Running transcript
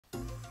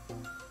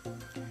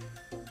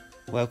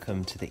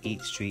Welcome to the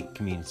Eat Street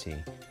community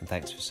and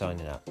thanks for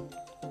signing up.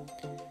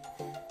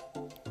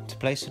 To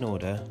place an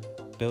order,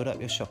 build up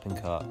your shopping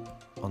cart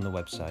on the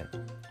website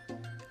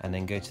and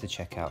then go to the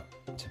checkout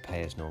to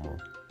pay as normal.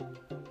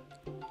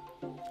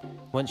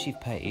 Once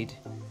you've paid,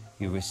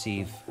 you'll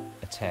receive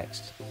a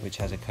text which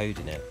has a code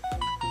in it.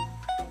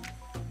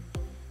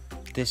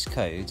 This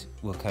code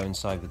will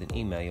coincide with an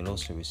email you'll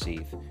also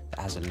receive that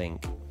has a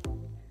link.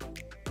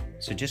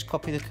 So just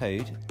copy the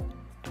code,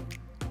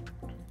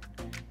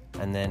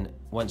 and then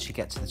once you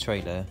get to the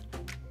trailer,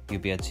 you'll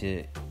be able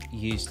to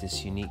use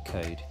this unique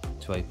code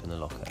to open the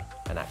locker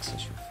and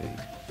access your food.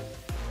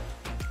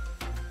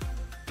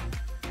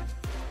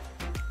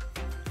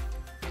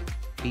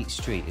 Eat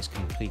Street is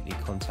completely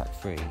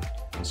contact-free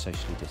and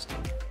socially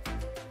distant.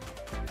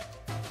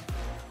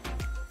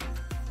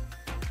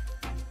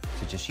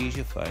 So just use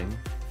your phone,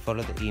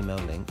 follow the email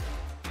link,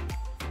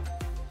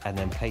 and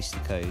then paste the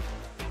code.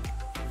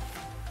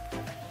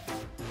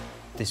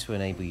 This will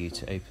enable you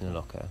to open the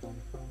locker.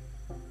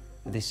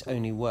 This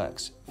only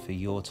works for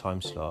your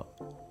time slot,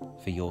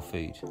 for your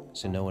food,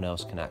 so no one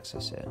else can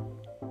access it.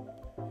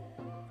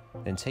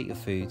 Then take your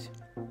food,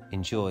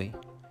 enjoy,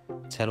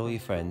 tell all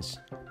your friends,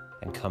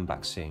 and come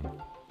back soon.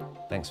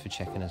 Thanks for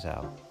checking us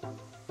out.